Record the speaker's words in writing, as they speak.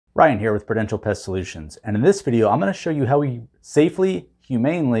Ryan here with Prudential Pest Solutions, and in this video I'm going to show you how we safely,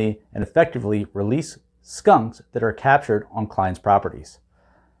 humanely, and effectively release skunks that are captured on clients' properties.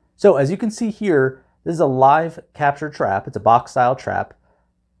 So as you can see here, this is a live capture trap. It's a box style trap,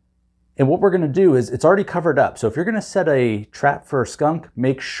 and what we're going to do is it's already covered up. So if you're going to set a trap for a skunk,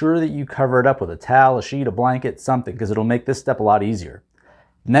 make sure that you cover it up with a towel, a sheet, a blanket, something, because it'll make this step a lot easier.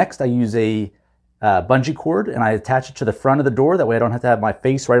 Next, I use a bungee cord and I attach it to the front of the door. That way I don't have to have my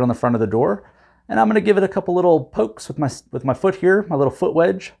face right on the front of the door. And I'm going to give it a couple little pokes with my foot here, my little foot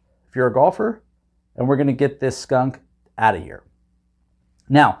wedge, if you're a golfer. And we're going to get this skunk out of here.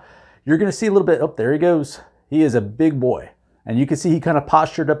 Now, you're going to see a little bit, oh, there he goes. He is a big boy. And you can see he kind of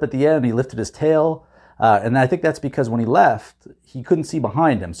postured up at the end. He lifted his tail. And I think that's because when he left, he couldn't see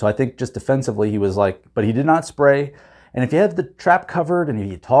behind him. So I think just defensively, he was like, but he did not spray. And if you have the trap covered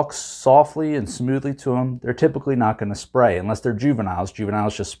and you talk softly and smoothly to them, they're typically not going to spray unless they're juveniles.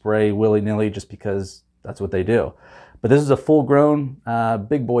 Juveniles just spray willy-nilly just because that's what they do. But this is a full-grown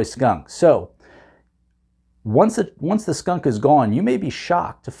big boy skunk. So once the skunk is gone, you may be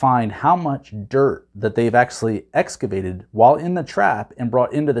shocked to find how much dirt that they've actually excavated while in the trap and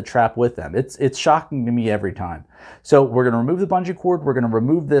brought into the trap with them. It's shocking to me every time. So we're going to remove the bungee cord. We're going to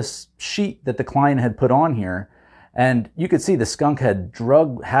remove this sheet that the client had put on here. And you could see the skunk had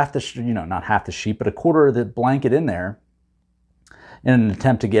drug half the, not half the sheet, but a quarter of the blanket in there in an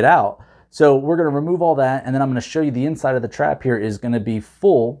attempt to get out. So we're going to remove all that. And then I'm going to show you the inside of the trap here is going to be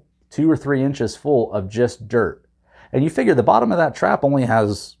full, 2 or 3 inches full of just dirt. And you figure the bottom of that trap only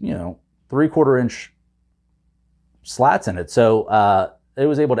has, 3/4 inch slats in it. So it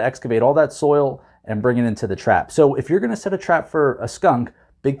was able to excavate all that soil and bring it into the trap. So if you're going to set a trap for a skunk,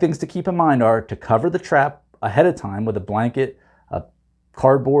 big things to keep in mind are to cover the trap ahead of time with a blanket, a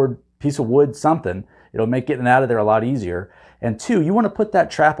cardboard, piece of wood, something. It'll make getting out of there a lot easier. And 2, you want to put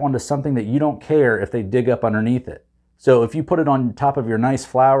that trap onto something that you don't care if they dig up underneath it. So if you put it on top of your nice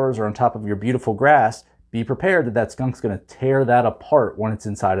flowers or on top of your beautiful grass, be prepared that that skunk's going to tear that apart when it's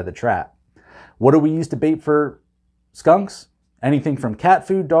inside of the trap. What do we use to bait for skunks? Anything from cat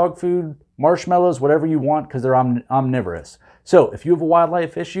food, dog food, marshmallows, whatever you want, because they're omnivorous. So if you have a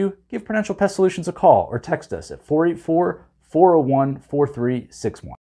wildlife issue, give Prudential Pest Solutions a call or text us at 484-401-4361.